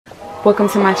Welcome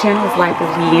to my channel, it's Life with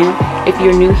Leanne. If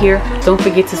you're new here, don't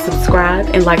forget to subscribe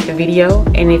and like the video.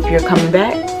 And if you're coming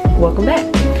back, welcome back.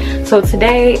 So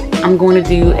today I'm going to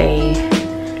do a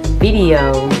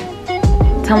video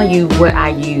telling you what I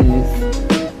use.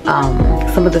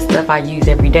 Some of the stuff I use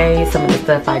every day, some of the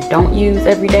stuff I don't use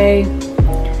every day.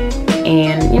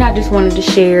 And I just wanted to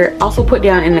share. Also put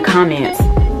down in the comments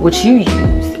what you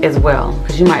use as well,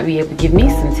 because you might be able to give me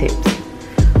some tips.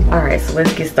 Alright, so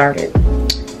let's get started.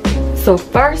 So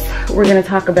first, we're going to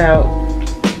talk about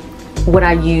what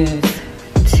I use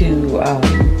to,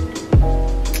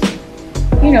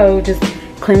 just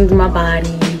cleanse my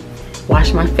body,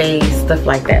 wash my face, stuff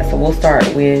like that. So we'll start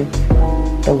with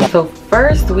the water. So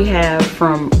first, we have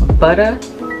from Butter,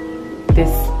 this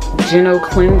Geno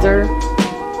cleanser,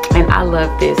 and I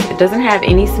love this. It doesn't have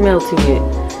any smell to it.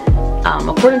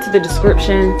 According to the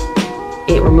description,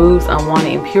 it removes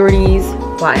unwanted impurities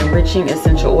while enriching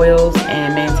essential oils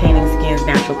and maintaining skin's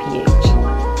natural pH.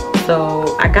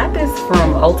 So I got this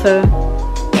from Ulta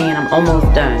and I'm almost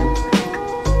done.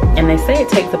 And they say it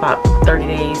takes about 30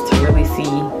 days to really see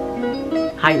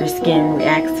how your skin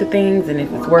reacts to things and if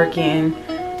it's working,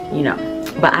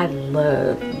 But I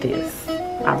love this.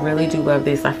 I really do love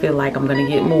this. I feel like I'm gonna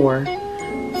get more.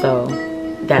 So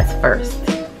that's first.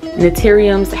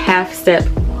 Naturium's Half Step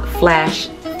Flash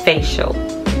Facial.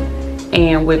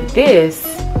 And with this,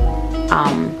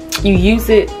 you use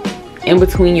it in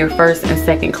between your first and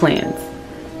second cleanse.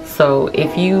 So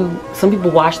some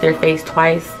people wash their face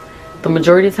twice. The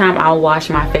majority of the time I'll wash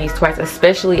my face twice,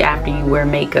 especially after you wear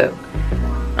makeup.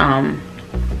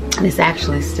 It's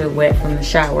actually still wet from the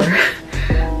shower.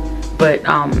 But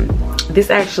this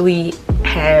actually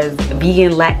has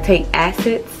vegan lactic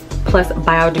acids plus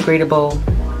biodegradable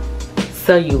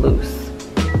cellulose.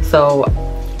 So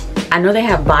I know they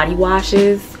have body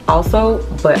washes also,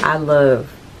 but I love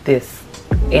this.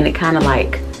 And it kind of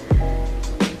like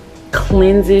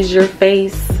cleanses your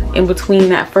face in between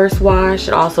that first wash.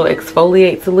 It also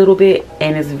exfoliates a little bit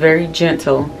and it's very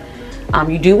gentle.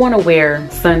 You do want to wear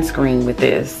sunscreen with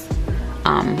this.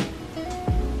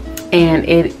 And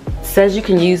it says you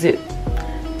can use it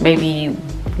maybe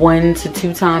 1 to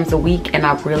 2 times a week, and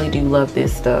I really do love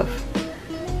this stuff.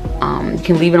 You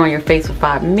can leave it on your face for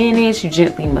 5 minutes. You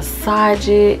gently massage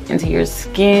it into your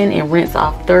skin and rinse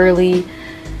off thoroughly.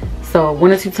 So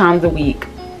 1 or 2 times a week,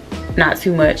 not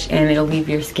too much, and it'll leave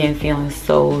your skin feeling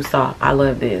so soft. I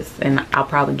love this, and I'll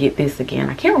probably get this again.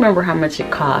 I can't remember how much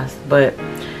it costs, but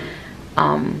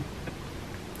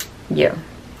yeah.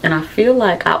 And I feel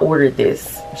like I ordered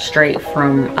this straight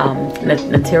from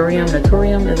Naturium,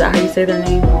 is that how you say their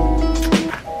name?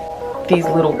 These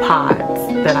little pods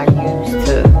that I use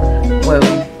to,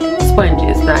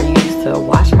 sponges that I use to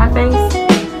wash my face.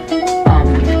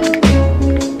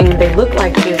 And they look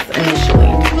like this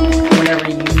initially whenever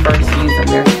you first use them.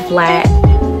 They're flat,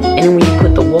 and then when you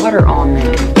put the water on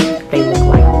them, they look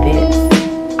like this.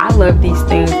 I love these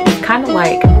things. It's kind of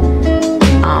like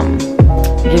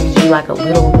gives you like a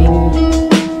little mini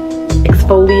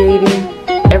exfoliating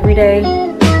every day,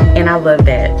 and I love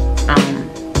that.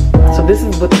 So this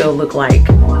is what they'll look like.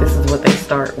 This is what they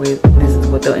start with. This is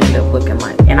what they'll end up looking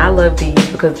like. And I love these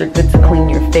because they're good to clean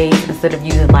your face instead of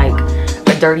using like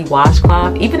a dirty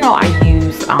washcloth. Even though I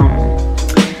use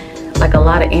like a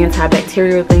lot of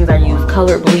antibacterial things, I use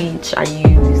colored bleach, I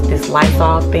use this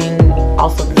Lysol thing,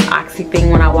 also this Oxy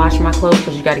thing when I wash my clothes,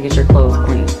 because you got to get your clothes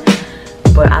clean.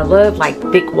 But I love like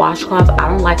thick washcloths. I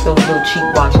don't like those little cheap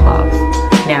washcloths.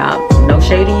 Now, no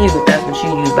shade to you if that's what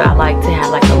you use, but I like to have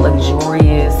like a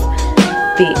luxurious,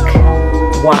 thick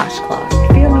washcloth. You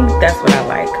feel me? That's what I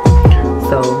like.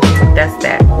 So that's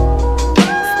that.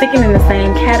 Sticking in the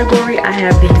same category, I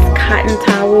have these cotton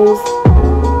towels.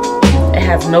 It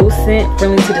has no scent,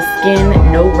 friendly to the skin,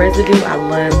 no residue. I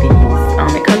love these.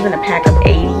 It comes in a pack of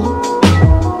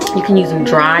 80. You can use them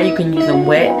dry, you can use them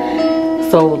wet.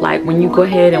 So like when you go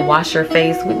ahead and wash your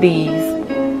face with these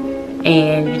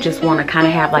and you just want to kind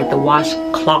of have like the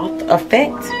washcloth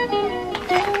effect,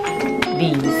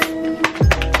 these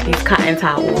cotton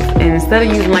towels. And instead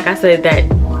of using, like I said,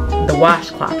 the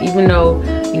washcloth, even though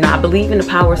I believe in the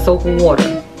power of soap and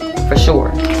water for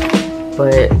sure,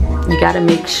 but you got to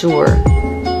make sure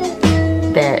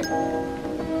that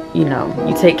you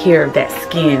take care of that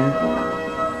skin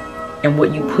and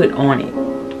what you put on it.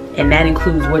 And that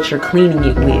includes what you're cleaning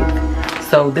it with.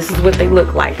 So this is what they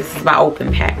look like. This is my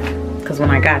open pack, because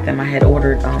when I got them I had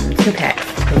ordered 2 packs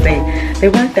because they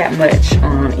weren't that much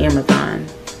on Amazon.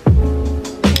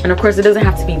 And of course it doesn't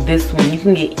have to be this one. You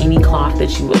can get any cloth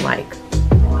that you would like.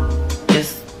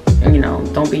 Just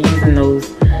don't be using those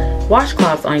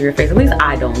washcloths on your face. At least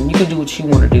I don't. You can do what you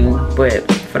want to do, but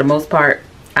for the most part,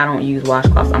 I don't use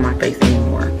washcloths on my face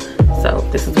anymore. So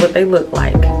this is what they look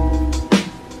like.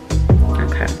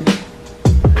 Okay.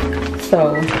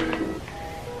 So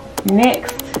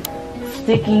next,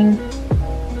 sticking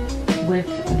with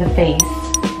the face.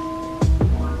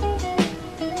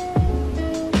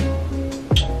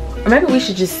 Or maybe we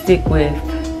should just stick with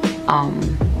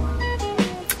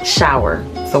shower.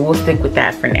 So we'll stick with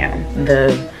that for now.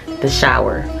 The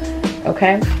shower.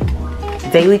 Okay.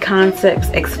 Daily Concepts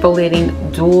Exfoliating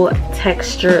Dual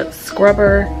Texture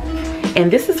Scrubber.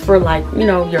 And this is for, like, you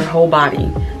know, your whole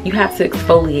body. You have to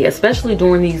exfoliate, especially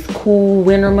during these cool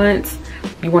winter months.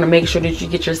 You want to make sure that you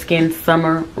get your skin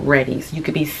summer ready, so you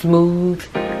could be smooth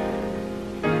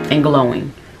and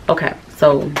glowing. Okay,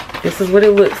 so this is what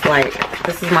it looks like.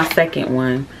 This is my second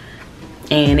one.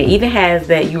 And it even has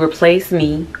that you replace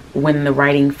me when the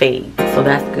writing fades. So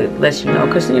that's good. Lets you know.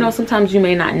 Because, you know, sometimes you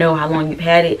may not know how long you've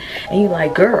had it. And you're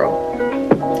like, girl,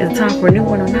 is it time for a new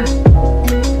one or not?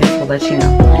 This will let you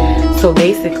know. So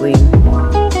basically,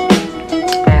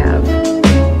 have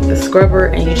the scrubber.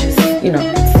 And you just, you know,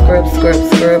 scrub, scrub,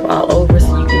 scrub all over.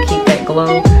 So you can keep that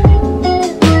glow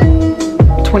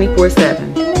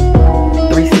 24/7.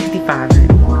 365.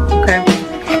 Okay.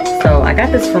 So I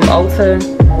got this from Ulta.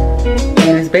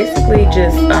 And it's basically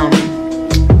just,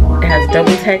 it has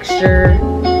double texture.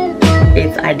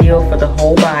 It's ideal for the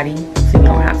whole body, so you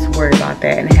don't have to worry about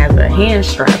that. And it has a hand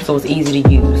strap, so it's easy to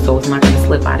use. So it's not going to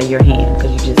slip out of your hand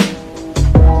because you just...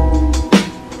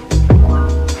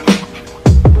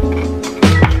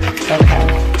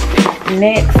 Okay.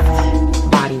 Next,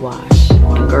 body wash.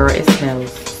 And girl, it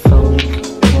smells so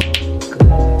good.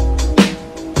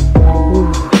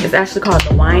 Ooh. It's actually called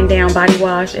the Wind Down Body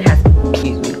Wash. It has,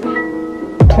 excuse me,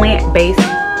 plant-based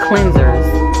cleansers,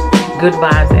 good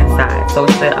vibes inside. So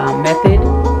it's the Method,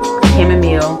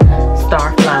 chamomile,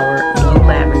 starflower, blue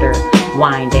lavender,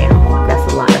 wind down.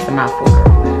 That's a lot. That's a mouthful,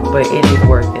 girl, but it is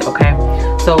worth it. Okay.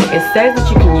 So it says that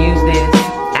you can use this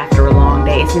after a long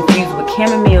day. It's infused with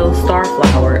chamomile,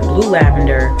 starflower, blue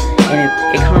lavender,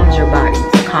 and it calms your body.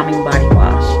 It's a calming body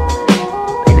wash,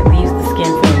 and it leaves the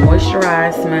skin feeling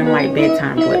moisturized, smelling like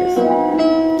bedtime bliss.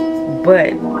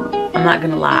 But I'm not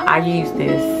gonna lie, I use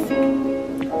this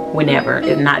whenever.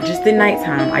 It's not just at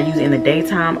nighttime. I use it in the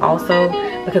daytime also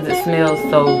because it smells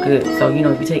so good. So, you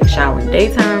know, if you take a shower in the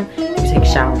daytime, if you take a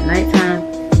shower in the nighttime,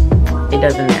 it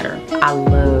doesn't matter. I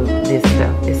love this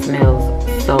stuff. It smells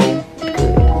so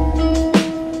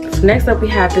good. So next up we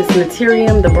have this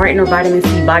Naturium, the Brightener Vitamin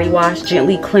C Body Wash.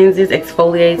 Gently cleanses,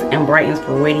 exfoliates, and brightens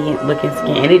for radiant looking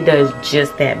skin. And it does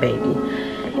just that, baby.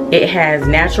 It has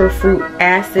natural fruit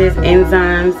acids,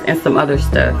 enzymes, and some other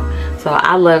stuff. So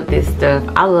I love this stuff.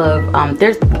 I love,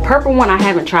 there's the purple one. I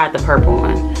haven't tried the purple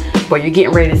one, but you're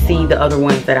getting ready to see the other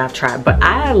ones that I've tried. But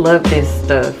I love this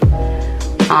stuff.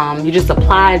 You just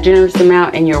apply a generous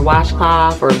amount in your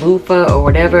washcloth or loofah or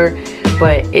whatever,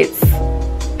 but it's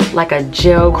like a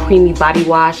gel creamy body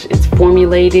wash. It's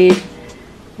formulated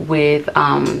with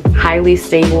highly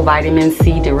stable vitamin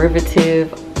C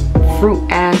derivative, fruit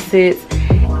acids,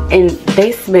 and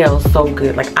they smell so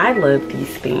good. Like, I love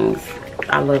these things.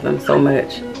 I love them so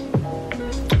much.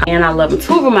 And I love them.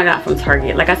 Two of them I got from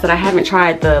Target. Like I said, I haven't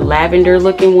tried the lavender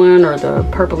looking one or the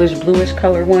purplish bluish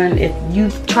color one. If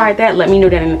you've tried that, let me know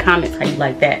that in the comments how you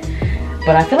like that.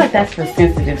 But I feel like that's for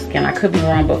sensitive skin. I could be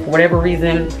wrong, but for whatever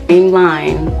reason, in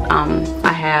line,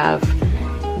 I have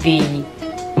the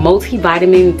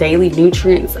Multivitamin Daily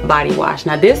Nutrients Body Wash.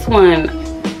 Now this one,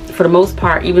 for the most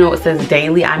part, even though it says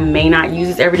daily, I may not use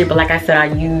this every day, but like I said,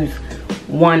 I use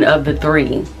one of the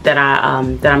three that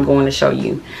I'm going to show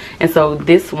you. And so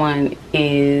this one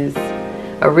is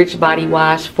a rich body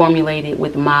wash formulated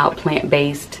with mild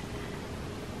plant-based,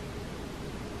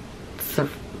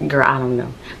 girl, I don't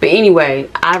know, but anyway,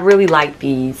 I really like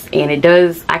these, and I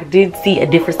did see a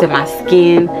difference in my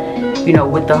skin, you know,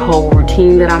 with the whole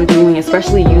routine that I'm doing,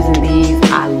 especially using these.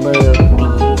 I love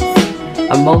these.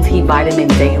 A multivitamin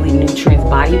daily nutrients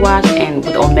body wash, and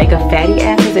with omega fatty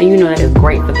acids, and you know that is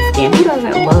great for the skin. Who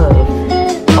doesn't love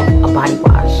a body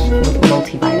wash with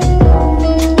multivitamins?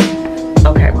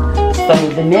 Okay, so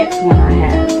the next one I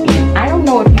have, and I don't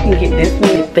know if you can get this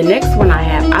one. The next one I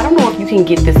have, I don't know if you can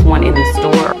get this one in the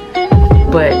store,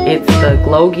 but it's the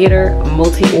Glow Getter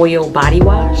Multi Oil Body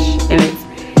Wash, and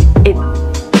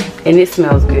it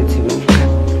smells good too.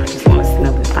 I just want to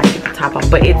smell it if I get the top off.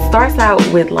 But it starts out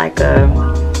with like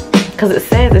because it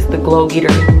says it's the Glow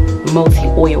Getter Multi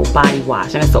Oil Body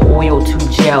Wash, and it's an oil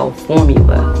to gel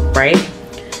formula, right?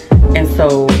 And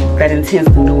so that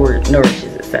intensely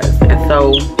nourishes, it says. And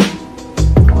so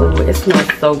Oh, it smells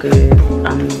so good.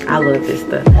 I love this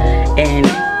stuff. And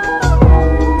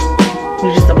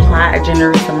you just apply a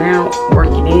generous amount, work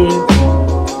it in,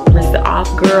 rinse it off,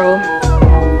 girl.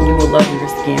 You will love your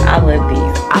skin. I love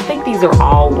these. I think these are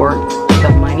all worth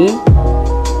the money.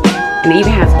 And it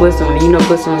even has glycerin. You know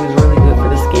glycerin is really good for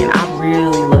the skin. I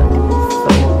really love these. So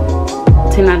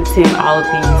 10 out of 10, all of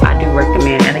these I do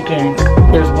recommend. And again,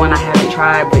 there's one I haven't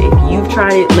tried, but if you've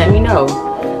tried it, let me know.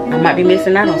 I might be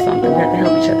missing out on something. We have to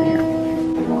help each other here.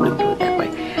 Let me do it that way.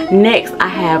 Next, I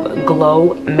have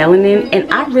Glow Melanin, and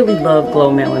I really love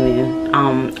Glow Melanin.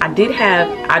 I do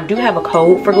have a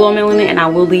code for Glow Melanin, and I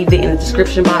will leave it in the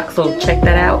description box, so check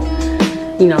that out.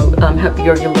 You know, help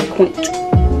your little quint.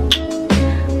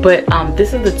 But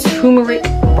this is the Turmeric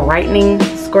Brightening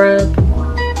Scrub,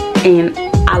 and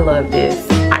I love this.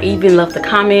 I even left a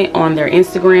comment on their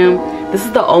Instagram. This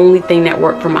is the only thing that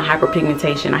worked for my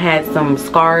hyperpigmentation. I had some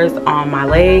scars on my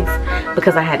legs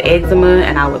because I had eczema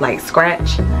and I would like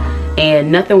scratch, and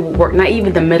nothing would work. Not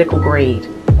even the medical grade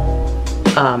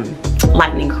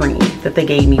lightening cream that they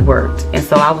gave me worked. And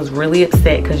so I was really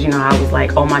upset because, you know, I was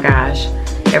like, oh my gosh,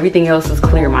 everything else is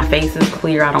clear. My face is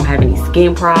clear. I don't have any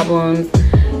skin problems.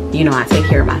 You know, I take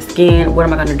care of my skin. What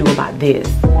am I going to do about this?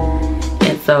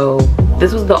 And so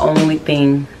this was the only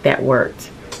thing that worked.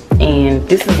 And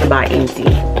this is about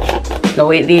empty.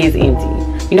 No, it is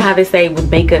empty. You know how they say with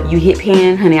makeup you hit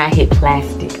pan? Honey, I hit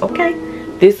plastic. Okay,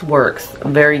 this works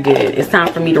very good. It's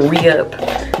time for me to re-up.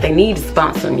 They need to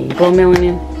sponsor me. Glow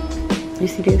Melanin, you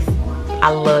see this? I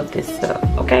love this stuff.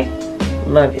 Okay,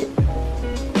 love it.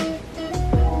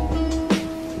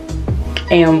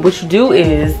 And what you do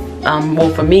is, well,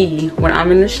 for me, when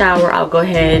I'm in the shower, I'll go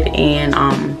ahead and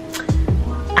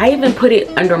I even put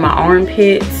it under my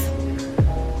armpits.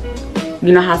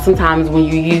 You know how sometimes when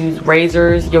you use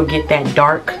razors, you'll get that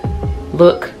dark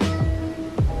look.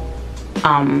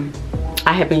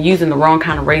 I have been using the wrong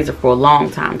kind of razor for a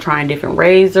long time, trying different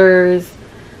razors,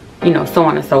 you know, so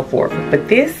on and so forth. But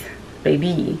this,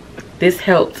 baby, this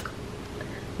helped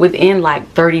within like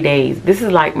 30 days. This is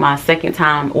like my second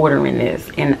time ordering this,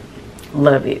 and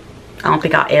love it. I don't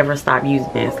think I'll ever stop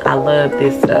using this. I love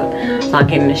this stuff. So I'll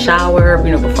get in the shower,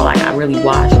 you know, before like I really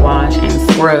wash and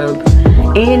scrub.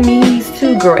 And knees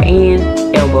too, girl, and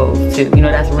elbows too. You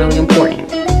know, that's really important.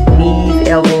 Knees,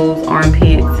 elbows,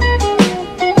 armpits,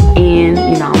 and,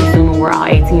 you know, I'm assuming we're all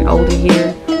 18 older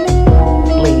here.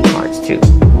 Lady parts too.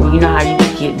 Well, you know how you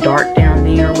get dark down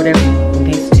there or whatever?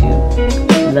 This too.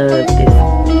 Love this.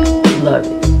 Love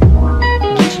it.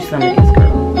 Get you some of this,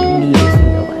 girl. You need this in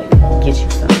your life. Get you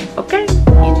some. Okay?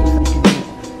 Get you some.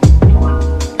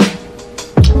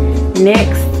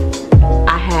 Next,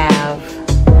 I have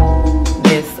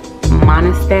this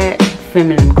Monistat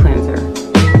Feminine Cleanser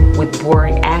with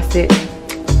boric acid.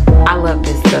 I love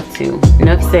this stuff too.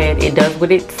 Enough said. It does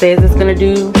what it says it's gonna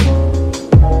do.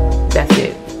 That's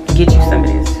it. Get you some of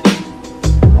this.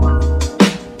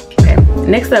 Okay.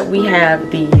 Next up, we have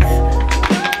these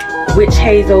Witch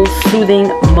Hazel Soothing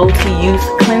Multi-Use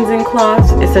Cleansing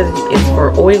Cloths. It says it's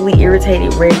for oily,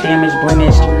 irritated, red, damaged,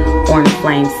 blemished, or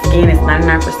inflamed skin. It's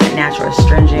 99% natural,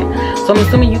 astringent. So I'm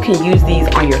assuming you can use these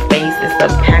on your face. It's a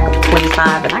pack of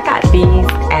 25, and I got these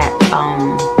at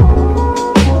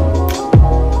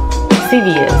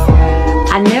CVS.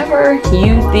 I never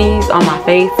use these on my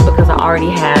face because I already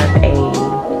have a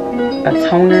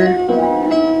toner.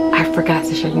 I forgot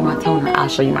to show you my toner. I'll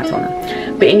show you my toner.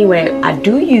 But anyway, I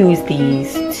do use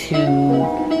these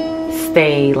to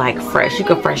stay like fresh. You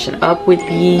can freshen up with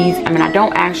these. I mean, I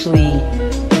don't actually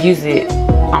use it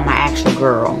on my actual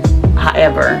girl.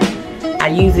 However, I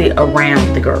use it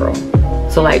around the girl.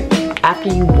 So like after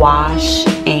you wash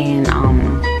and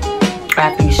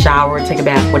after you shower, take a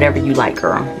bath, whatever you like,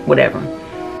 girl, whatever.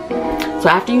 So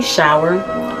after you shower,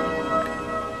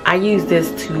 I use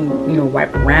this to, you know,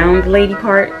 wipe around the lady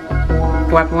part,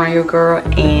 wipe around your girl,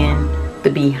 and the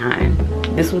behind.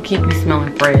 This will keep you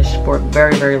smelling fresh for a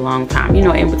very, very long time. You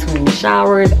know, in between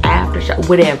showers, after shower,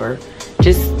 whatever.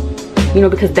 Just, you know,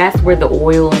 because that's where the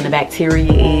oil and the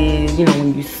bacteria is, you know,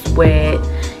 when you sweat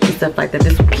and stuff like that.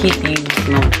 This will keep you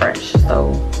smelling fresh.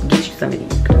 So get you some of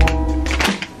these, girl.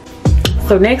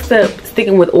 So next up,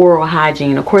 sticking with oral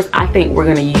hygiene, of course, I think we're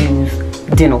gonna use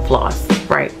dental floss,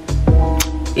 right?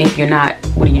 If you're not,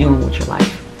 what are you doing with your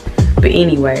life? But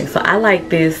anyway, so I like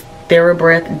this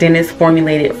TheraBreath Dentist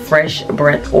Formulated Fresh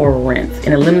Breath Oral Rinse.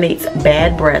 It eliminates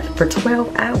bad breath for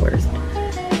 12 hours.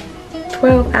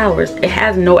 12 hours. It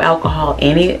has no alcohol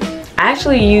in it. I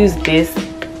actually use this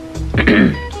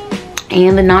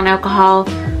and the non-alcohol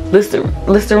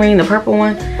Listerine, the purple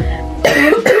one.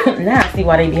 Now I see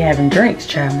why they be having drinks,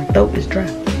 child. My throat is dry.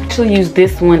 actually use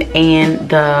this one and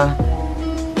the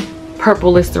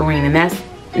purple Listerine, and that's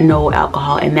no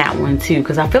alcohol in that one too,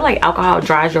 because I feel like alcohol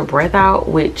dries your breath out,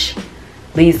 which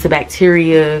leads to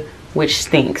bacteria, which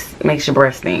stinks. It makes your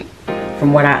breath stink,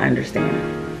 from what I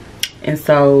understand. And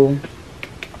so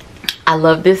I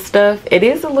love this stuff. It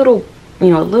is a little, you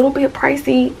know, a little bit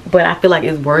pricey, but I feel like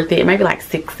it's worth it. It might be like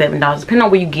 $6, $7, depending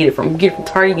on where you get it from. If you get it from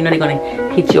Target, you know they're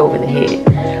gonna hit you over the head,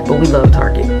 but we love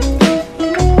Target.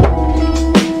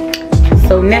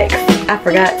 So next, I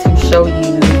forgot to show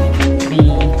you the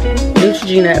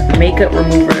Neutrogena Makeup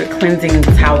Remover Cleansing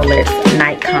Towelettes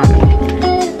Night Calming.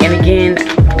 And again,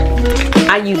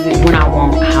 I use it when I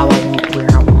want, how I want,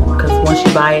 where I want. Because once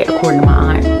you buy it, according to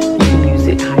my aunt, you can use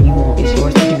it how you want. It's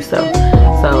yours to do so.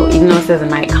 So even though it says a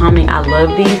night calming, I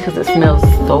love these because it smells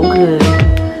so good.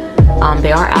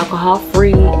 They are alcohol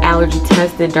free, allergy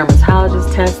tested,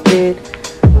 dermatologist tested.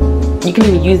 You can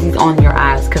even use these on your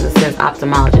eyes because it says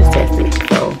ophthalmologist tested.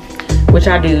 So, which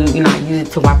I do, you know, I use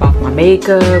it to wipe off my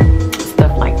makeup,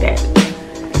 stuff like that.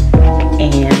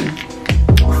 And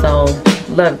so,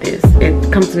 love this.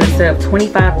 It comes in a set of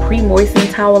 25 pre-moistened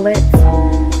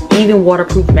towelettes, even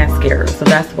waterproof mascara. So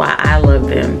that's why I love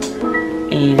them.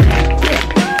 And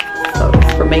yeah, so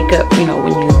it's for makeup, you know,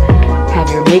 when you have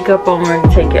your makeup on,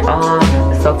 take it off,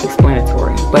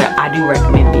 self-explanatory. But I do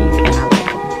recommend these and I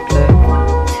like them.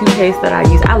 The toothpaste that I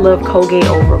use, I love Colgate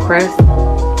over Crest.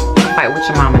 Fight with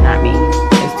your mama, not me.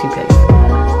 It's toothpaste.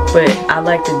 But I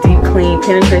like the Deep Clean,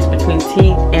 penetrates between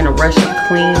teeth and a rush of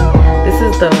clean. This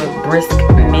is the Brisk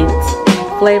Mint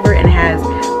flavor and it has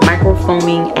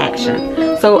microfoaming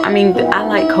action. So I mean, I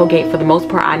like Colgate for the most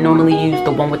part. I normally use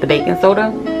the one with the baking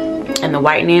soda and the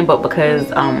whitening, but because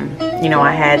you know,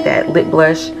 I had that lip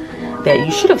blush that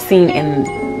you should have seen in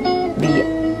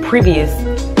the previous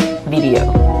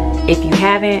video. If you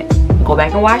haven't, go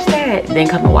back and watch that, then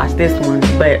come and watch this one.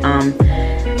 But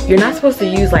you're not supposed to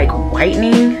use like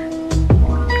whitening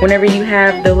whenever you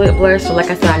have the lip blush. So like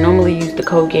I said, I normally use the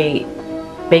Colgate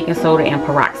baking soda and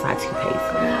peroxide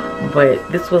toothpaste,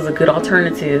 but this was a good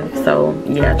alternative. So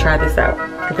yeah, try this out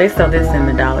because they sell this in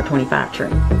the $1.25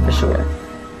 trim for sure.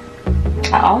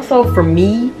 I also, for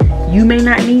me, you may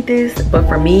not need this, but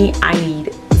for me, I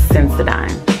need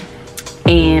Sensodyne.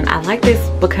 And I like this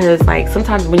because like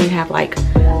sometimes when you have like,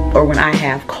 or when I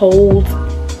have cold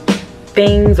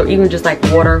things, or even just like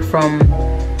water from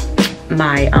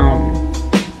my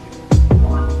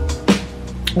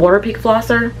water pick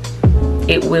flosser,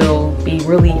 it will be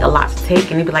really a lot to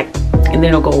take and it'll be like, and then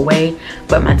it'll go away.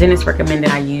 But my dentist recommended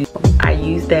I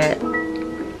use that.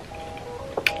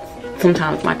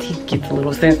 Sometimes my teeth gets a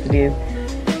little sensitive.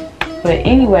 But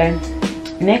anyway,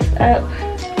 next up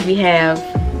we have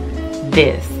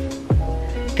this.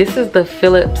 This is the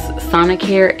Philips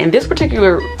Sonicare, and this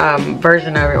particular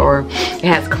version of it, or it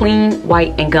has clean,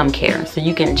 white, and gum care, so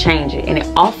you can change it. And it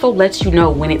also lets you know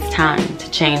when it's time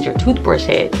to change your toothbrush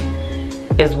head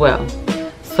as well.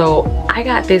 So I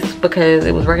got this because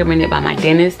it was recommended by my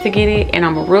dentist to get it, and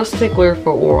I'm a real stickler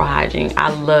for oral hygiene. I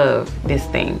love this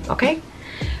thing, okay?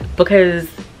 Because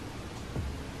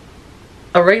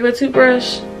a regular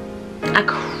toothbrush,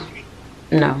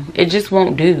 no, it just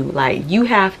won't do. Like, you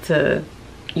have to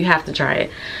try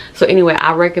it. So anyway,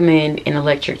 I recommend an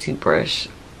electric toothbrush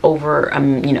over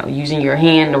you know, using your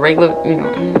hand, the regular, you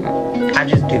know, I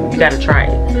just do. You gotta try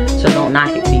it. So don't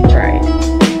knock it till you try it.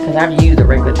 Because I've used a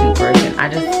regular toothbrush and I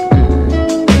just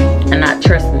and not,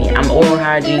 trust me, I'm oral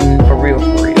hygiene for real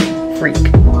freak.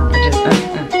 I just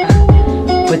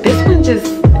but this one just,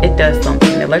 it does something.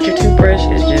 The electric toothbrush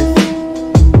is just,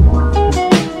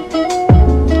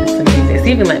 it's amazing. It's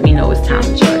even let me know it's time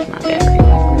to charge my battery, if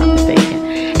I'm not mistaken.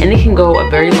 And it can go a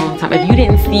very long time. If you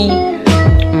didn't see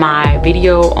my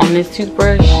video on this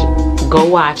toothbrush, go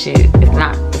watch it.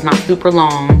 It's not super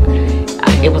long.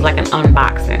 It was like an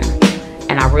unboxing,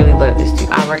 and I really love this too.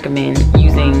 I recommend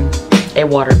using a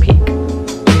water pick,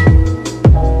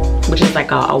 which is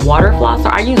like a water flosser.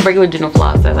 I use regular dental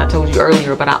floss, as I told you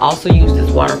earlier, but I also use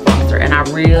this water flosser, and I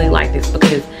really like this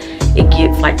because it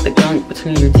gets like the gunk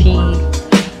between your teeth.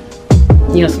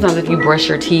 You know, sometimes if you brush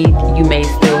your teeth, you may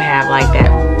still have like that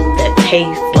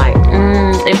taste, like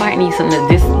it might need something.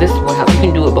 This will help. You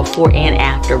can do it before and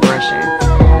after brushing.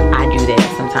 I do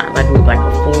that sometimes. I do it like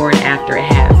before and after. It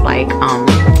has like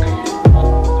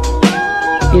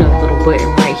you know, the little button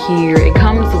right here. It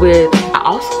comes with, I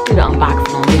also did an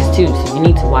unboxing on this too, so you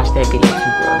need to watch that video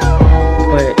too, girl.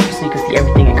 But so you can see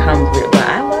everything it comes with. But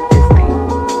I love this thing.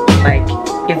 Like,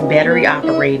 it's battery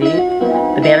operated.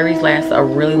 The batteries last a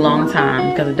really long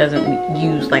time because it doesn't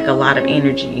use like a lot of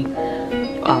energy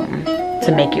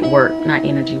to make it work. Not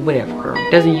energy, whatever, girl.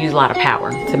 It doesn't use a lot of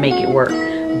power to make it work.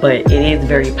 but it is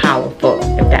very powerful,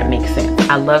 if that makes sense.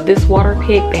 I love this water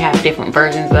pick. They have different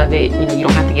versions of it. You know, you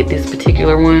don't have to get this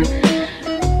particular one,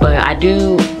 but I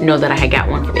do know that I had got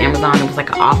one from Amazon. It was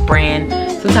like an off-brand.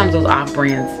 Sometimes those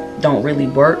off-brands don't really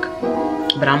work,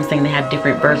 but I'm saying they have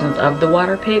different versions of the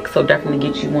water pick, so definitely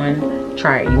get you one.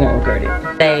 Try it, you won't regret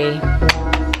it. Say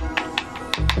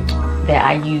that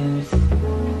I use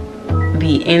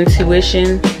the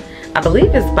Intuition, I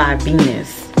believe it's by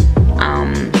Venus.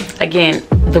 Again,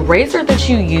 the razor that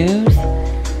you use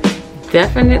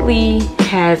definitely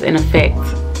has an effect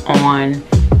on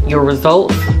your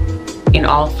results, and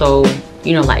also,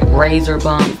 you know, like razor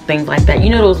bumps, things like that.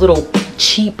 You know those little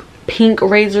cheap pink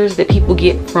razors that people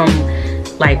get from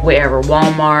like wherever,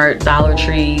 Walmart, Dollar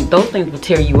Tree? Those things will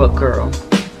tear you up, girl.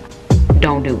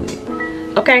 Don't do it.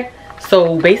 Okay,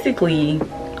 so basically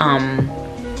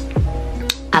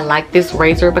I like this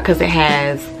razor because it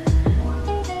has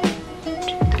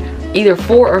either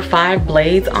 4 or 5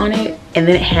 blades on it, and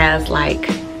then it has like,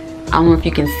 I don't know if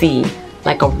you can see,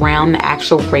 like around the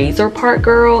actual razor part,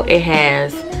 girl, it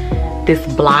has this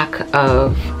block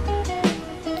of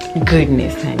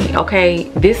goodness, honey. Okay,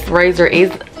 this razor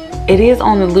is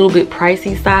on the little bit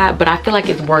pricey side, but I feel like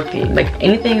it's worth it. Like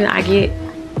anything that I get,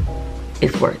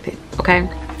 it's worth it. Okay,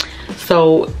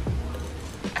 so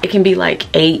it can be like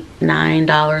 $8,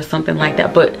 $9, something like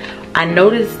that, but I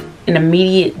noticed an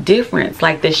immediate difference.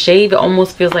 Like the shave, it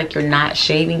almost feels like you're not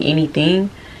shaving anything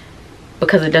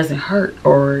because it doesn't hurt,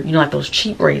 or you know, like those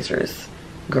cheap razors,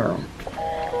 girl.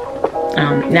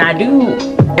 Now I do,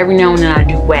 every now and then I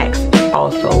do wax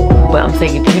also, but I'm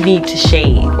saying if you need to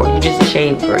shave, or you just a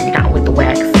shaver, you're not with the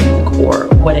waxing or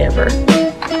whatever,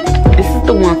 this is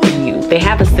the one for you. They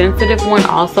have a sensitive one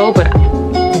also, but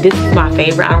this is my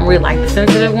favorite. I don't really like the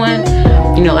sensitive one.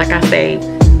 You know, like I say,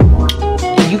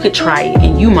 you could try it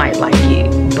and you might like it,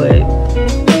 but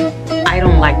I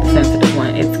don't like the sensitive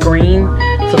one. It's green,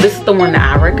 so this is the one that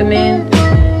I recommend.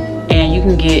 And you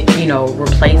can get, you know,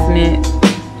 replacement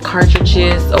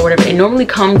cartridges or whatever. It normally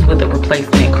comes with a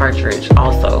replacement cartridge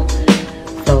also.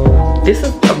 So this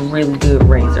is a really good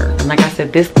razor. And like I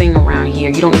said, this thing around here,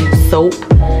 you don't need soap,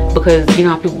 because you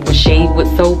know how people would shave with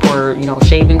soap, or you know,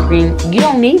 shaving cream. You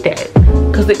don't need that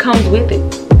because it comes with it.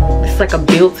 It's like a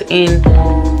built-in,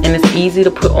 and it's easy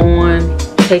to put on,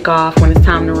 take off when it's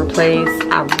time to replace.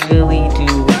 I really do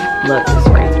love this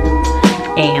razor.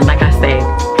 And like I say,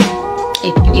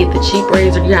 if you get the cheap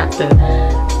razor, you have to,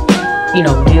 you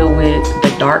know, deal with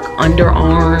the dark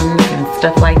underarms and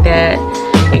stuff like that,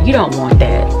 and you don't want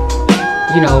that.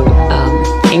 You know,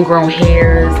 ingrown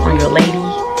hairs on your lady,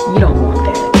 you don't want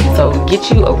that. So get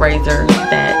you a razor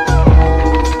that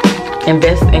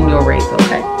invests in your razor,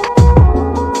 okay?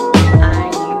 I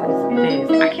use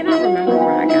this. I cannot remember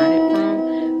where I got it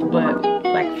from, but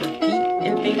like for feet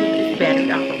and things, it's battery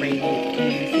operated.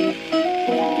 And see,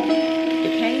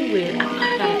 it came with, I think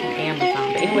I got it from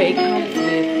Amazon, but anyway, it comes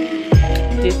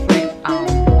with different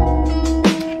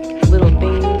little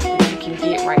things that you can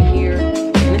get right here.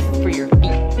 And this is for your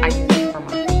feet. I use it for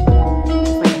my feet.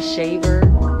 It's like a shaver,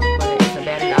 but it's a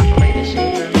battery operated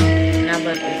shaver. And I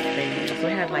love this thing. So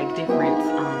it has like different,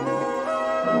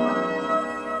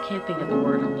 can't think of the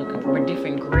word I'm looking for,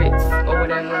 different grits or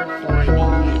whatever for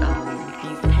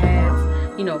these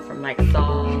pads, you know, from like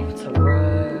soft to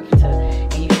rough to,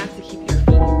 and you have to keep your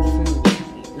feet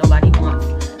smooth. Nobody wants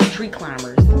tree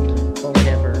climbers or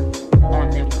whatever on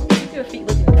them. Keep your feet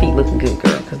looking good,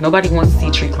 girl, because nobody wants to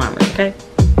see tree climbers, okay?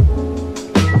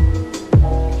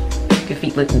 Keep your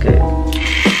feet looking good.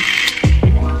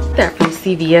 That from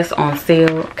CVS on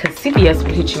sale, because CVS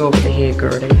will hit you over the head,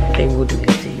 girl. They will do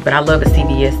this to you. But I love a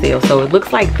CVS sale. So it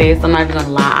looks like this. I'm not even gonna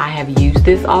lie, I have used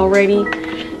this already.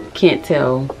 Can't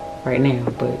tell right now,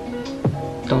 but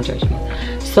don't judge me.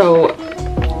 So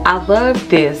I love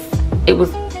this. It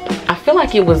was, I feel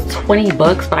like it was 20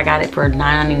 bucks, but I got it for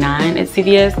 $9.99 at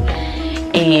CVS.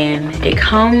 And it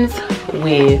comes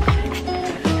with,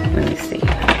 let me see,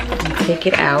 take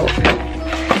it out.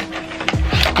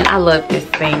 And I love this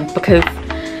thing because,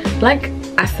 like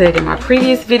I said in my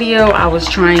previous video, I was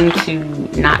trying to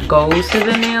not go to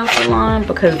the nail salon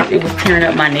because it was tearing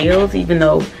up my nails, even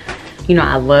though, you know,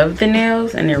 I love the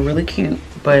nails and they're really cute.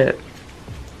 But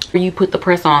when you put the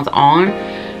press-ons on,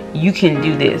 you can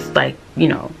do this, like, you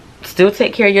know, still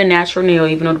take care of your natural nail,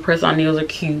 even though the press-on nails are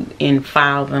cute, and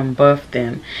file them, buff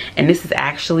them. And this is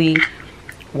actually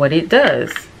what it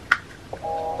does.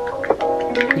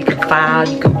 You can file,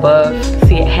 you can buff.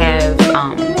 See, it has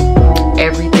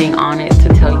everything on it to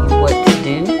tell you what to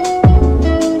do.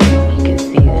 You can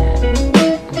see that.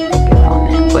 Focus on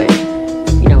that. But,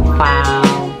 you know, file,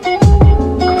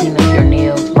 clean up your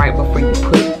nails right before you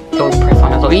put those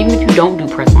press-ons. So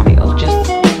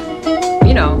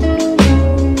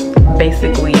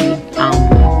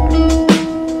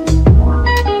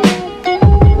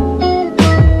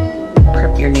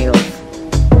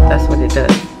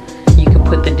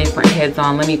heads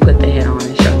on. Let me put the head on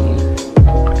and show you.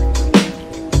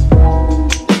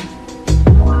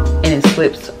 And it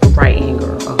slips right in,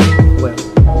 girl. Oh, well,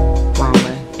 wrong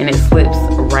way. And it slips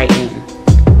right in,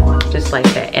 just like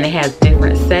that. And it has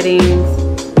different settings.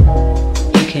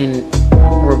 You can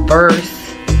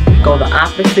reverse, go the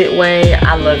opposite way.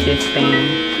 I love this thing.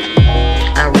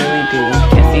 I really do.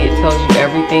 And see, it tells you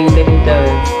everything that it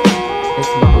does. It's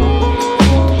bomb.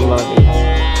 Love it.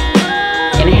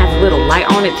 And it has a little light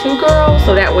on it too, girl.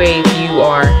 So that way if you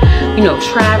are, you know,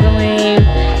 traveling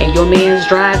and your man's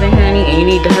driving, honey, and you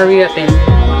need to hurry up and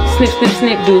snip, snip,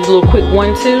 snip, do a little quick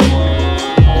 1-2.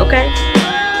 Okay?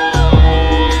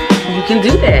 You can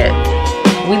do that.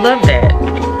 We love that.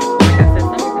 Like I said,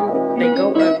 some of them, they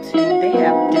go up to, they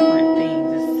have different things.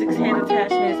 There's 6 hand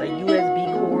attachments, a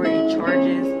USB cord, it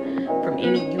charges from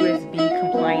any USB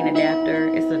compliant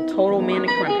adapter. It's a total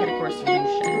manicure and pedicure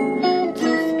solution.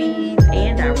 2 speeds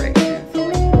and directions, so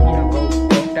you know, go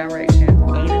both directions,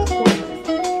 and it's cordless.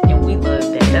 And we love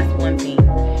that. That's one thing.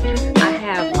 I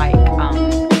have like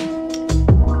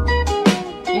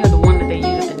you know, the one that they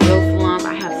use at the nail salons.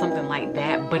 I have something like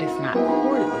that, but it's not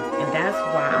cordless, and that's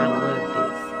why I love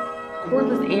this.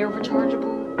 Cordless and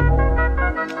rechargeable.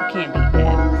 You can't beat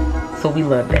that. So we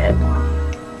love that.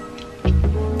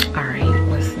 All right,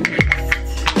 what's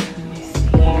next? Let me see.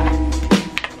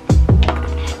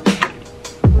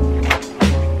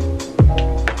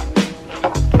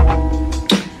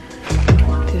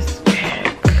 This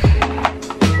pack.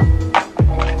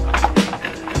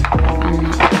 I'm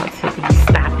not about to be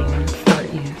stopping,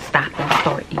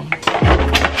 starting.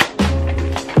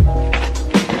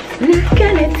 Not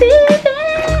gonna do that.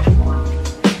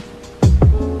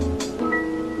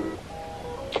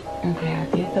 Okay, I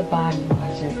did the body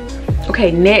wash.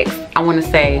 Okay, next I want to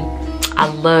say I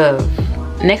love.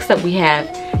 Next up we have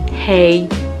Hey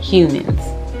Humans.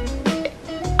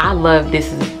 I love this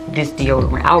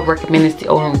deodorant. I would recommend this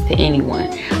deodorant to anyone.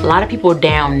 A lot of people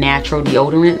down natural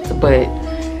deodorants, but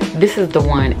this is the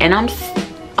one. And I'm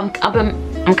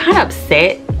kind of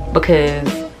upset because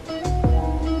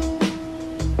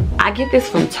I get this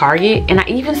from Target, and I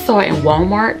even saw it in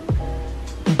Walmart,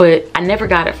 but I never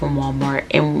got it from Walmart.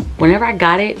 And whenever I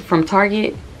got it from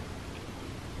Target,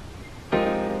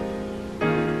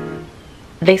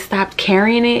 they stopped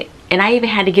carrying it. And I even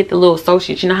had to get the little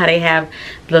associates. You know how they have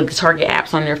the Target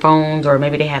apps on their phones, or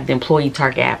maybe they have the employee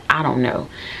Target app. I don't know.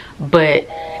 But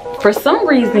for some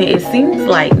reason, it seems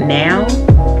like now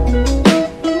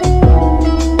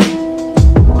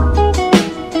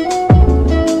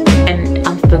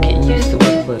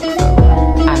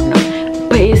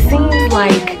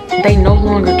they no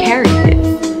longer carry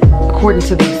this according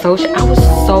to the associate. I was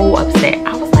so upset.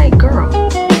 I was like, girl,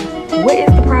 what is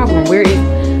the problem? Where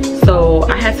is? So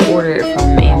I had to order it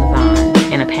from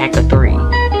Amazon in a pack of 3,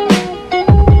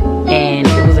 and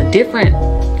it was a different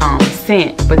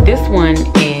scent, but this one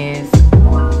is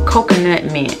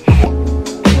coconut mint.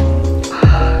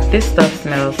 This stuff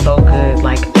smells so good.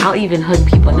 Like, I'll even hug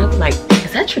people and they'll be like,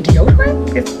 is that your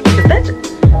deodorant? Is that your...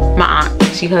 My aunt,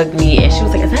 she hugged me and she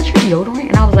was like, is that your deodorant?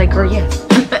 And I was like, girl, yes,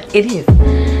 it is.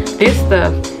 This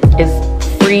stuff is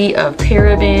free of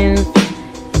parabens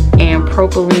and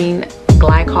propylene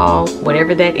glycol,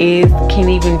 whatever that is. Can't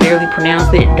even barely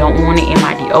pronounce it. Don't want it in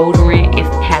my deodorant. It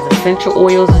has essential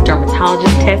oils. It's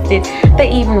dermatologist tested. They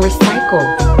even recycle.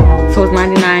 So it's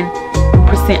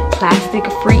 99% plastic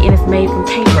free, and it's made from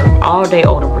paper. All day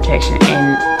odor protection,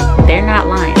 and they're not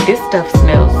lying. This stuff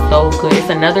smells so good. It's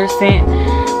another scent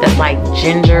that's like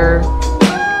ginger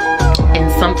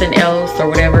and something else or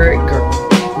whatever. Girl,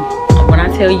 when I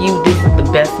tell you this is the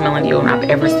best smelling deodorant I've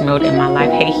ever smelled in my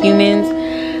life. Hey Humans,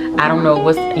 I don't know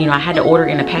what's, you know, I had to order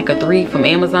in a pack of 3 from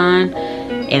Amazon,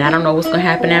 and I don't know what's gonna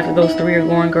happen after those 3 are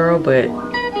gone, girl, but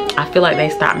I feel like they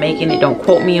stopped making it. Don't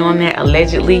quote me on that.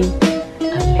 Allegedly,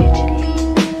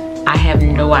 I have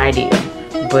no idea,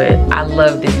 but I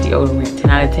love this deodorant. 10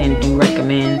 out of 10. Do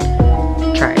recommend.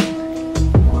 Try it.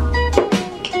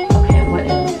 Okay, what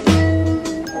else?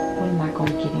 What am I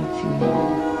gonna get into now?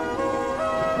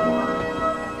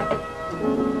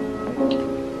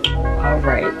 All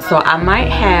right, so I might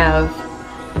have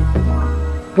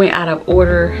went out of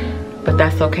order, but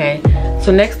that's okay.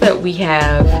 So next up we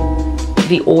have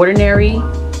the Ordinary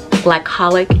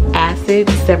Glycolic Acid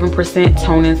 7%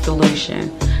 Toning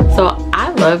Solution. So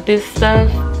I love this stuff.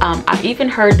 I've even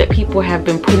heard that people have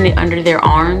been putting it under their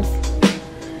arms,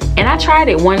 and I tried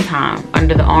it one time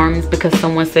under the arms because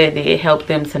someone said that it helped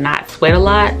them to not sweat a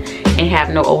lot and have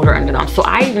no odor under them. So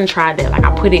I even tried that. Like,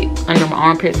 I put it under my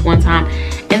armpits one time,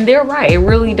 and they're right, it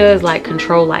really does like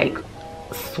control like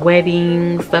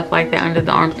sweating, stuff like that under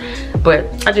the arms.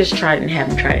 But I just tried it and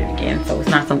haven't tried it again, so it's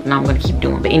not something I'm gonna keep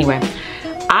doing. But anyway,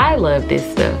 I love this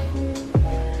stuff.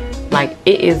 Like,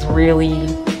 it is really,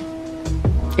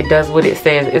 it does what it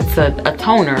says. It's a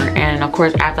toner, and of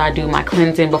course after I do my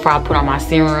cleansing, before I put on my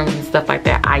serums and stuff like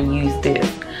that, I use this.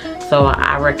 So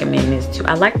I recommend this too.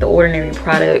 I like the Ordinary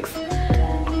products.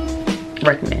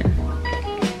 Recommend.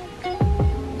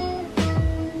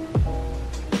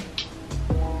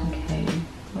 Okay,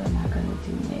 what am I gonna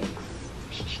do next?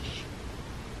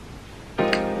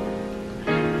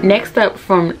 Next up,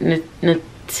 from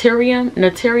Naturium,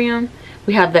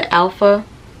 we have the Alpha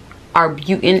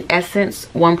Arbutin Essence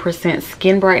 1%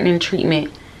 Skin Brightening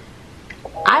Treatment.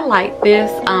 I like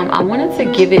this. I wanted to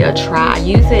give it a try. I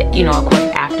use it, you know, of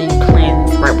course, after you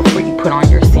cleanse, right before you put on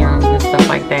your serums and stuff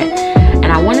like that.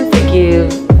 And I wanted to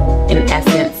give an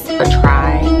essence a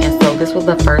try. And so this was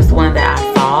the first one that I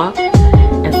saw.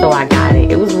 And so I got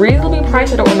it. It was reasonably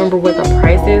priced. I don't remember what the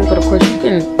price is, but of course you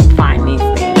can find these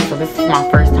things. So this is my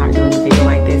first time doing a video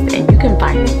like this. And you can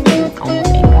find these things almost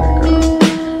anywhere, girl.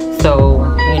 So,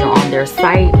 you know, on their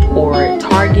site or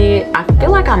Target. I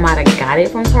feel like I might have got it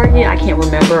from Target. I can't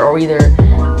remember. Or either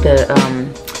the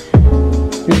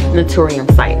Naturium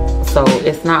site. So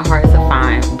it's not hard to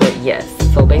find, but yes.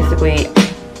 So basically,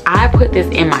 I put this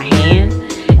in my hand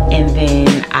and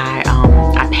then I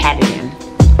pat it in.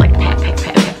 Like pat,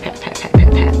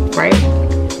 right?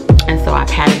 And so I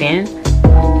pat it in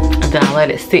and then I let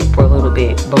it sit for a little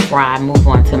bit before I move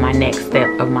on to my next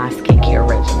step of my skincare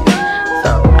regimen.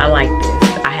 So I like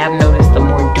this. I have noticed a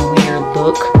more dewier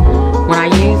look when I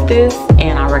use this,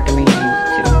 and I recommend you use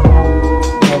it too.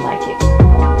 You'll like it.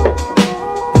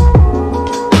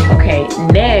 Okay,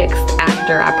 next,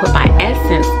 after I put my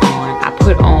essence on, I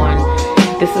put on,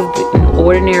 this is an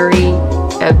Ordinary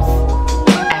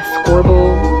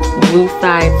Ascorbyl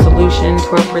Glucide Solution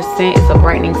 12%. It's a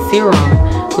brightening serum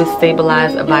with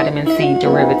stabilized vitamin C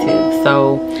derivative.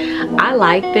 So I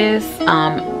like this.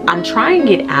 I'm trying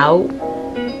it out,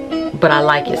 but I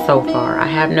like it so far. I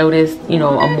have noticed, you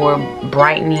know, a more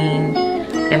brightening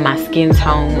in my skin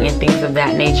tone and things of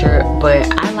that nature.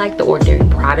 But I like the Ordinary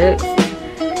products.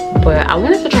 But I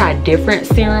wanted to try a different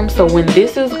serum. So when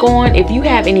this is gone, if you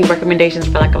have any recommendations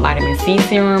for like a vitamin C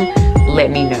serum, let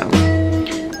me know.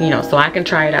 You know, so I can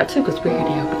try it out too, because we're here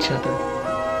to help each other.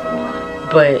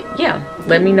 But yeah,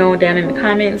 let me know down in the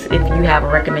comments if you have a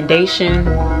recommendation.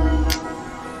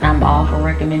 I'm all for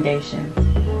recommendations.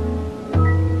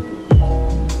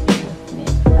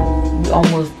 You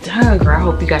almost done, girl. I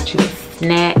hope you got you a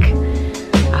snack.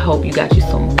 I hope you got you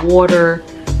some water.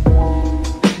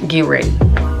 Get ready.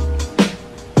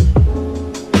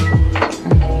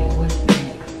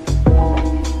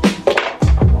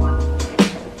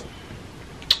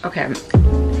 Okay,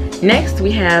 next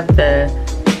we have the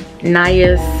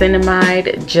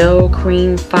Niacinamide Gel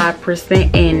Cream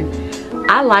 5%, and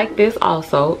I like this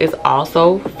also. It's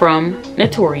also from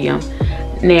Naturium.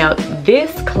 Now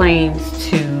this claims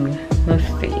to, let's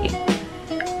see,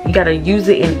 you gotta use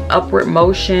it in upward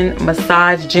motion,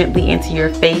 massage gently into your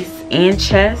face and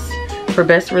chest. For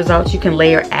best results, you can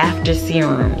layer after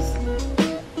serums,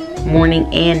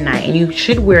 morning and night, and you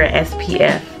should wear an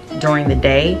SPF during the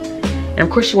day. And of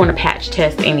course you want to patch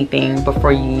test anything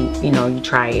before you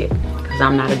try it, because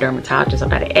I'm not a dermatologist, I'm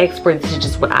not an expert. This is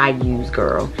just what I use,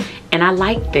 girl. And I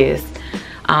like this.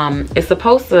 It's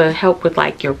supposed to help with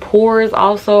like your pores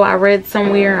also. I read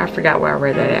somewhere, I forgot where I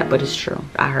read that at, but it's true,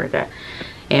 I heard that.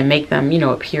 And make them, you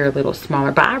know, appear a little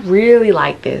smaller. But I really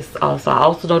like this also. I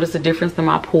also notice a difference in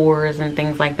my pores and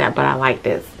things like that, but I like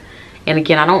this. And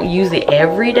again, I don't use it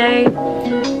every day,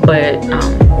 but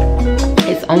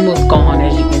it's almost gone,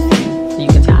 as you can see. You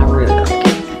can tell I really like it.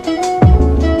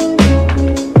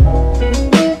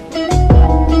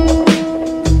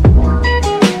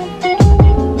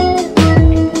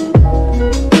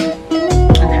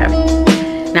 Okay.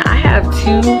 Now I have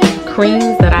two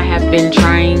creams that I have been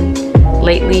trying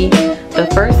lately. The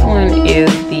first one is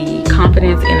the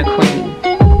Confidence in a Cream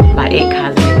by It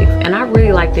Cosmetics. And I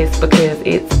really like this because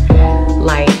it's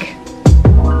like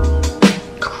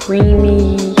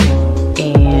creamy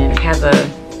and has a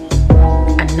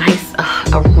nice,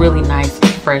 a really nice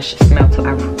fresh smell to it.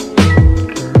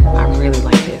 I really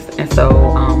like this. And so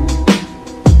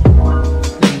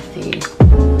let me see,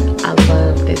 I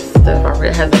love this stuff.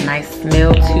 It has a nice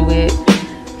smell to it.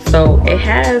 So it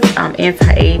has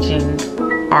anti-aging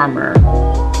armor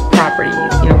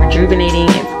properties, you know, rejuvenating,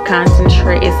 it's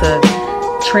concentrate, it's a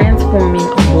transforming,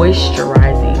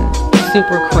 moisturizing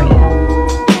super cream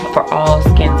for all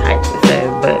skin types, it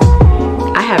says. But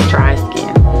I have dry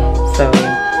skin, so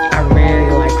I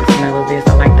really like the smell of this.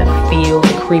 I like the feel,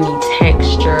 the creamy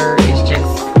texture.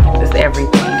 It's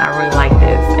everything. I really like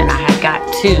this, and I had got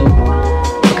 2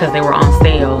 because they were on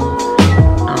sale.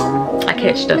 I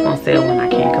catch stuff on sale when I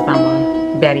can because I'm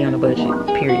a baddie on a budget,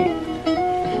 period.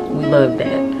 We love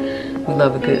that. We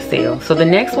love a good sale. So the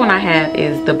next one I have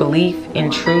is the Belief in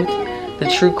Truth,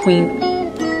 the True Queen,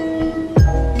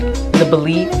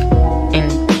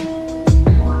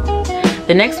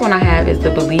 the next one I have is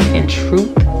the Belief in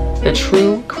Truth, the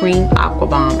True Cream Aqua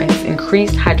Bomb. It's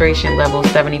increased hydration level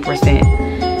 70%.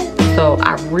 So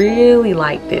I really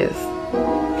like this.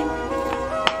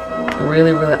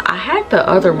 Really. I had the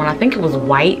other one. I think it was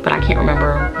white, but I can't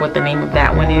remember what the name of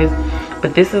that one is.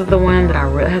 But this is the one that I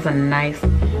really has a nice,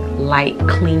 light,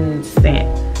 clean scent.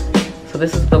 So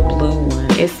this is the blue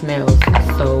one. It smells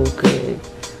so good.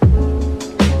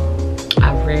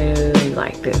 I really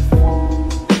like this.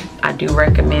 I do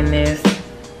recommend this.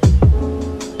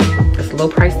 It's a little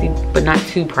pricey, but not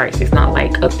too pricey. It's not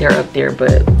like up there,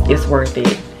 but it's worth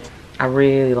it. I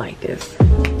really like this.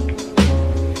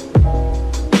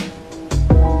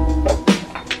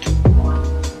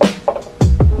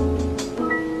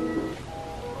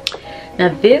 Now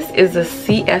this is a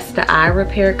Siesta Eye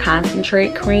Repair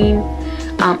Concentrate Cream.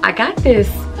 I got this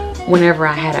whenever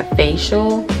I had a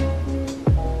facial.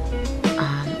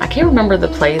 I can't remember the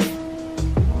place,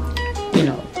 you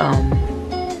know,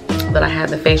 that I had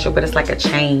the facial, but it's like a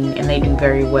chain and they do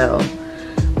very well.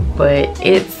 But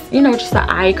it's, you know, just an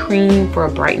eye cream for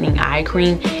a brightening eye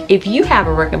cream. If you have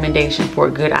a recommendation for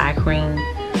a good eye cream,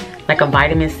 like a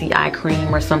vitamin C eye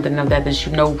cream or something of that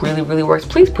you know really works,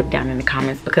 please put it down in the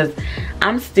comments, because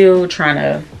I'm still trying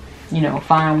to, you know,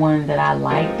 find one that I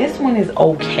like. This one is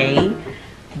okay,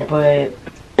 but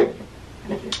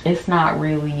it's not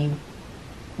really,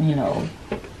 you know,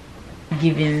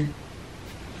 giving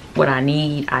what I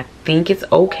need. I think it's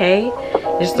okay.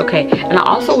 It's okay. And I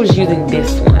also was using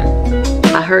this one.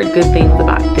 I heard good things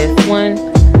about this one.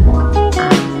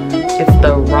 It's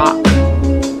the Rock.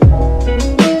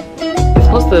 It's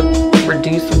supposed to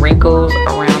reduce wrinkles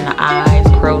around the eyes,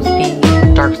 crow's feet,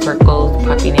 dark circles,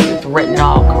 puffiness. It's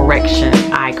retinol correction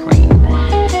eye cream.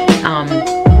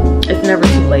 It's never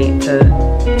too late to,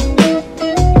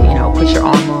 you know, put your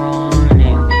armor on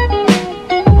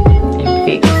and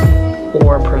fix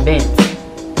or prevent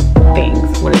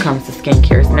things when it comes to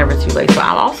skincare. It's never too late. So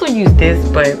I'll also use this,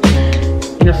 but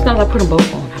you know, sometimes I put them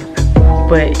both on. I don't know.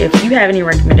 But if you have any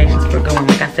recommendations for a good one,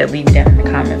 like I said, leave it down in the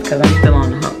comments, because I'm still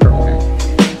on the hunt for one.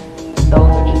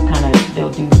 Those are just kind of,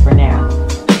 they'll do for now.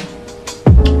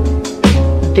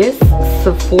 This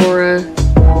Sephora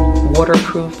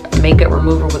waterproof makeup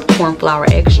remover with cornflower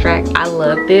extract. I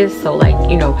love this. So like,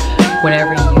 you know,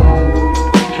 whenever you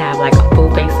have like a full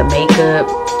face of makeup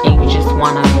and you just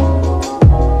want to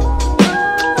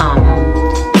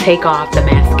take off the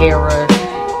mascara,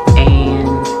 and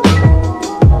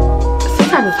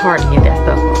sometimes it's hard to get that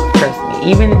stuff off, trust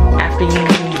me. Even after you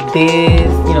use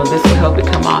this, you know, this will help it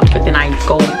come off, but then I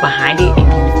go behind it and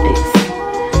use this.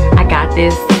 I got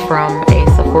this from a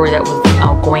Sephora that was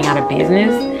going out of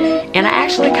business, and I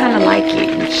actually kind of like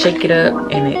it. You shake it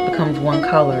up and it becomes one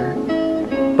color.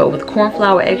 But with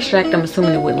cornflower extract, I'm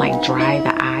assuming it would like dry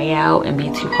the eye out and be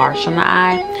too harsh on the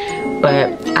eye.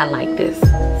 But I like this,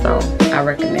 so I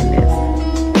recommend this.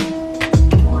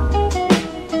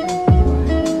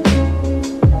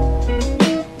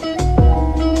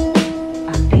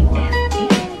 I think that's it.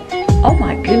 Oh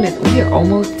my goodness, we are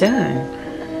almost done.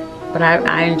 But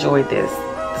I enjoyed this.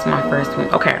 It's my first one.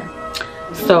 Okay,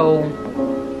 so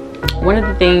one of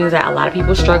the things that a lot of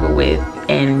people struggle with,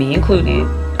 and me included,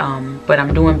 but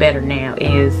I'm doing better now,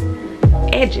 is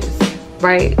edges,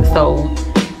 right? So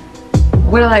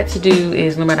what I like to do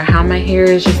is, no matter how my hair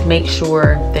is, just make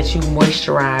sure that you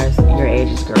moisturize your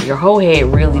edges, girl. Your whole head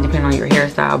really depends on your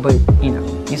hairstyle, but you know,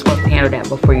 you're supposed to handle that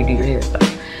before you do your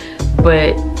hairstyle.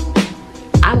 But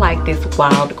I like this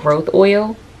Wild Growth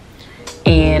Oil,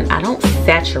 and I don't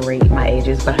saturate my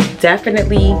edges, but I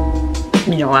definitely,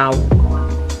 you know, I'll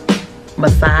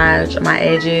massage my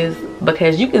edges,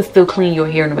 because you can still clean your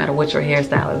hair no matter what your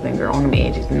hairstyle is, and girl, on them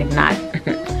edges. And if not,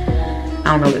 I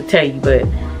don't know what to tell you, but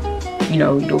you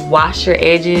know, you wash your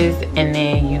edges and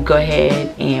then you go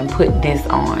ahead and put this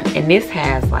on. And this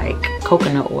has like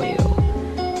coconut oil,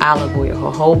 olive oil,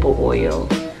 jojoba oil,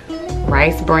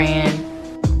 rice bran.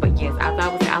 But yes,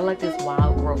 I like this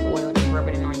Wild Growth Oil. Just rub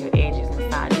it in on your edges,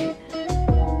 massage it.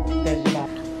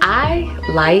 I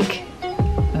like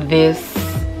this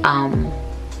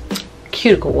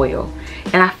cuticle oil,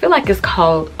 and I feel like it's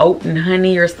called Oat and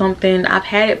Honey or something. I've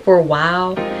had it for a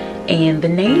while, and the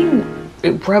name,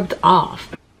 it rubbed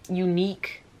off.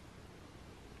 Unique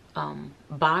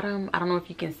bottom, I don't know if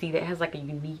you can see that, it has like a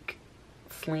unique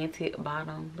slanted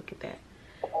bottom. Look at that.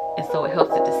 And so it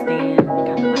helps it to stand kind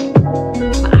of like,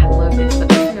 but I love this stuff.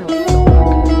 It smells so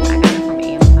good. I got it from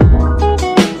Amazon,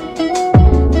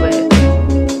 but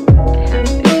it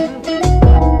has, it smells good,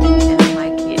 and I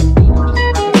like it, you know,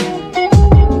 just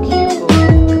rubbing in the cuticle,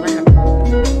 because I have,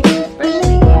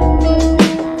 especially in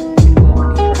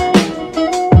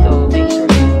so make sure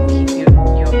you keep your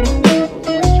cuticles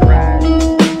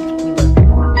moisturized. We love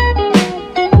that.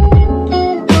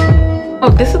 Oh,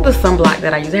 this is the sunblock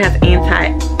that I use. It has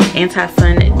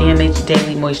anti-sun damage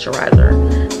daily moisturizer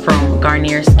from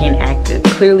Garnier Skin Active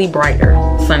Clearly Brighter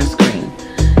sunscreen.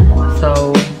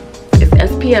 So it's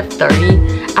SPF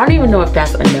 30. I don't even know if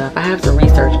that's enough. I have to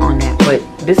research on that, but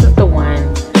this is the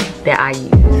one that I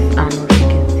use. I don't know if you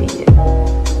can see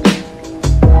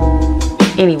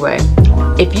it. Anyway,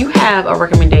 if you have a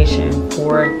recommendation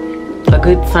for a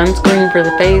good sunscreen for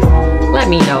the face, let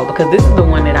me know, because this is the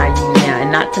one that I use now. And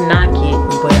not to knock it,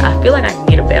 but I feel like I can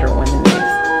get a better one than this.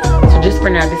 Just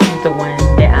for now, this is the one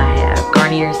that I have.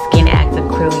 Garnier Skin Active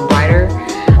Clearly Brighter.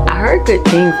 I heard good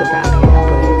things about it,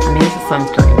 but I mean, it's a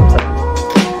sunscreen, so.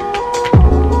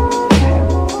 Okay.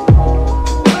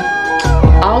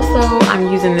 Also, I'm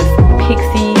using this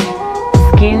Pixi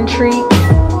Skin Treats.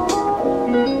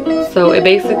 So it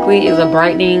basically is a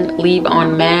brightening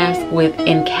leave-on mask with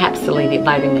encapsulated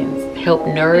vitamins. Help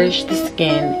nourish the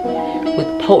skin with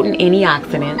potent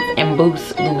antioxidants and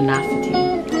boost luminosity.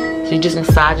 So you just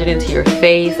massage it into your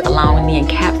face, allowing the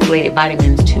encapsulated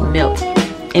vitamins to melt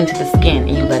into the skin,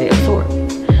 and you let it absorb.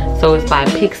 So it's by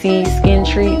Pixi Skin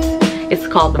Treats. It's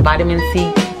called the Vitamin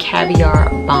C Caviar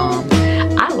Balm.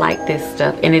 I like this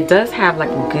stuff, and it does have like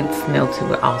a good smell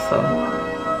to it also.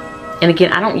 And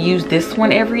again, I don't use this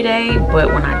one every day, but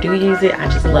when I do use it, I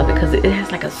just love it because it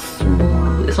has like a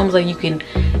smooth, it's almost like you can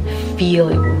feel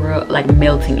it like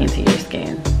melting into your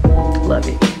skin. Love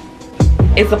it.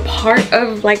 It's a part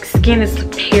of like skin is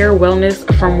hair wellness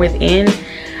from within.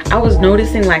 I was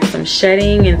noticing like some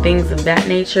shedding and things of that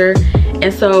nature,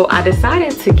 and so I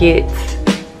decided to get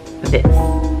this.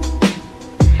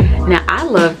 Now I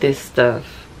love this stuff.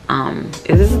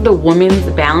 This is the Women's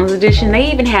Balance Edition. They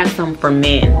even have some for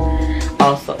men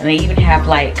also, and they even have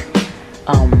like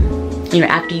you know,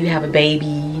 after you have a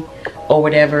baby or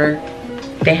whatever,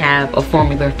 they have a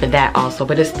formula for that also.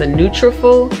 But it's the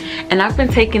Nutrafol, and I've been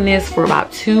taking this for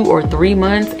about 2 or 3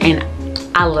 months, and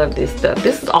I love this stuff.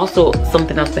 This is also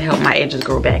something else to help my edges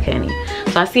grow back, honey.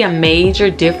 So I see a major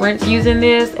difference using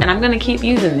this, and I'm gonna keep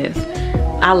using this.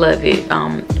 I love it.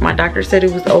 My doctor said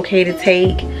it was okay to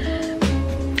take.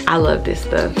 I love this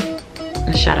stuff.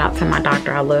 And shout out to my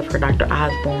doctor. I love her, Dr.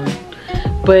 Osborne.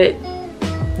 But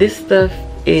this stuff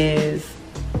is,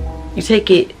 you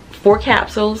take it 4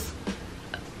 capsules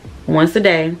once a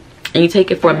day, and you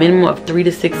take it for a minimum of 3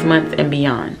 to 6 months and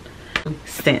beyond.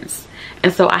 Scents.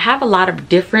 And so I have a lot of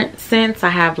different scents. I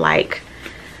have like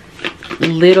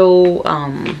little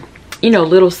you know,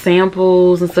 little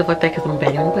samples and stuff like that, because I'm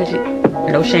betting on the budget,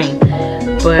 no shame.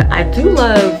 But I do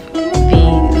love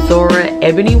the Zora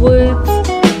Ebony Woods.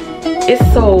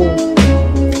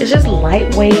 It's just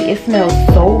lightweight. It smells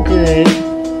so good.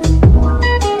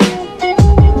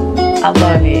 I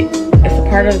love it. It's a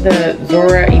part of the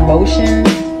Zora Emotions.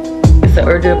 It's an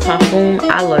Eau de Parfum.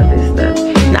 I love this stuff.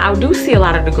 Now I do see a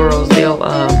lot of the girls, they'll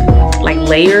like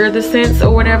layer the scents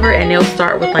or whatever, and they'll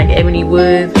start with like Ebony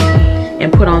Woods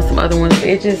and put on some other ones. But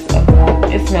it just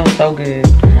it smells so good.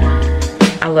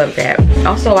 I love that.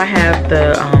 Also, I have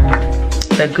the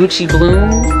Gucci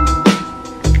Bloom,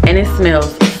 and it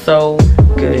smells so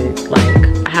good.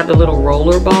 Like, I have the little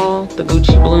roller ball, the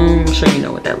Gucci Bloom. I'm sure you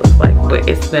know what that looks like, but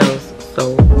it smells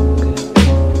so good.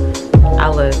 I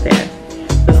love that.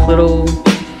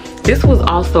 This was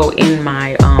also in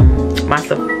my my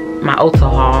Ulta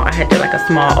haul. I had like a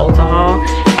small Ulta haul,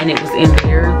 and it was in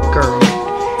there. Girl,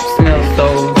 smells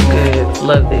so good.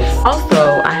 Love this.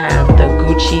 Also, I have the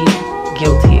Gucci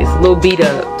Guilty. It's a little beat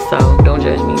up, so don't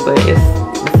judge me, but this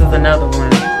is another one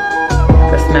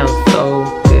that smells so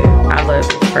good. I love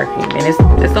this perfume, and it's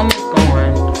almost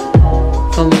gone.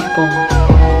 It's almost gone.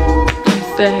 I'm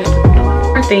sad.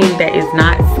 One thing that is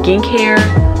not skincare.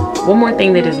 One more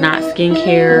thing that is not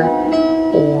skincare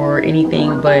or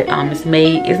anything, but it's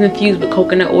infused with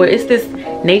coconut oil. It's this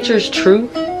Nature's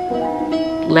Truth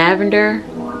lavender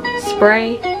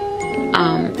spray.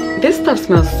 This stuff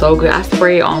smells so good. I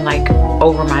spray it on like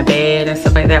over my bed and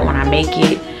stuff like that when I make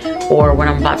it, or when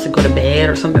I'm about to go to bed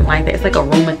or something like that. It's like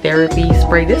aromatherapy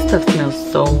spray. This stuff smells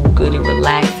so good. It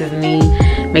relaxes me,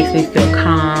 makes me feel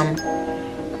calm.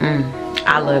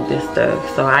 I love this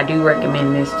stuff, so I do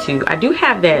recommend this too. I do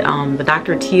have that the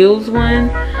Dr. Teal's one,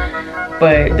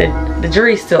 but the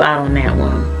jury's still out on that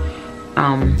one.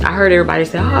 I heard everybody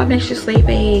say, oh, it makes you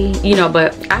sleepy, you know,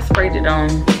 but I sprayed it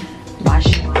on my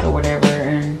sheets or whatever,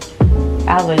 and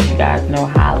I'll let you guys know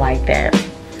how I like that.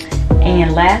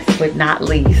 And last but not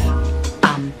least,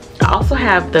 I also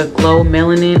have the Glow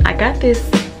Melanin. I got this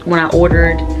when I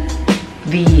ordered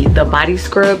the body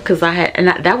scrub, because I had, and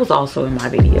that was also in my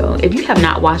video. If you have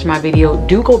not watched my video,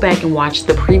 do go back and watch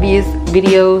the previous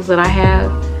videos that I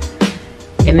have,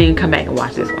 and then come back and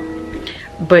watch this one.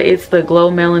 But it's the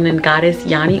Glow Melanin Goddess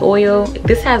Yoni oil.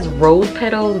 This has rose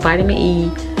petals, vitamin E,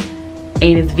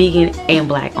 and it's vegan and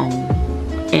black owned,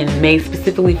 and made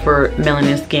specifically for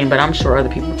melanin skin, but I'm sure other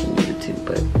people can use it too.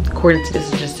 But according to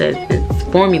this, it just says it's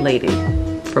formulated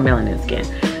for melanin skin.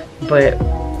 But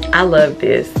I love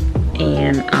this.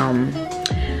 And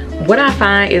what I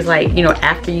find is, like, you know,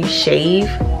 after you shave,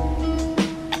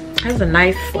 it has a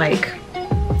nice, like,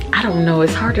 I don't know,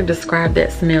 it's hard to describe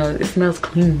that smell. It smells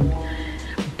clean.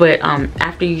 But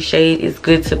after you shave, it's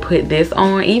good to put this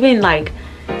on, even like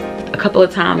a couple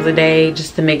of times a day,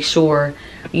 just to make sure,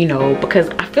 you know, because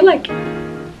I feel like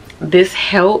this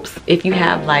helps if you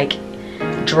have like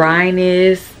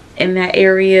dryness in that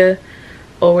area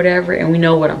or whatever. And we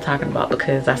know what I'm talking about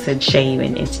because I said shave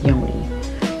and it's yoni.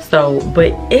 So,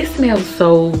 but it smells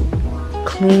so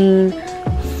clean,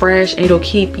 fresh, and it'll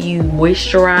keep you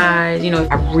moisturized. You know,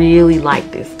 I really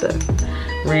like this stuff,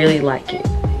 really like it.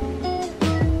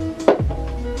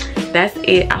 That's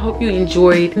it. I hope you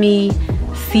enjoyed me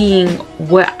seeing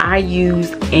what I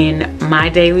use in my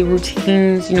daily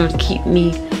routines, you know, to keep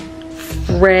me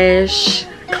fresh,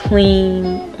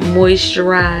 clean,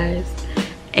 moisturized,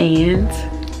 and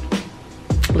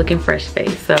looking fresh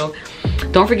face. So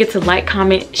don't forget to like,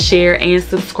 comment, share, and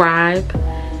subscribe.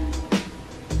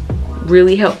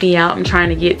 Really help me out. I'm trying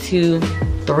to get to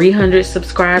 300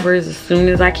 subscribers as soon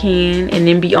as I can, and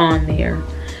then be on there.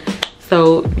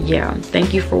 So yeah,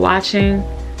 thank you for watching.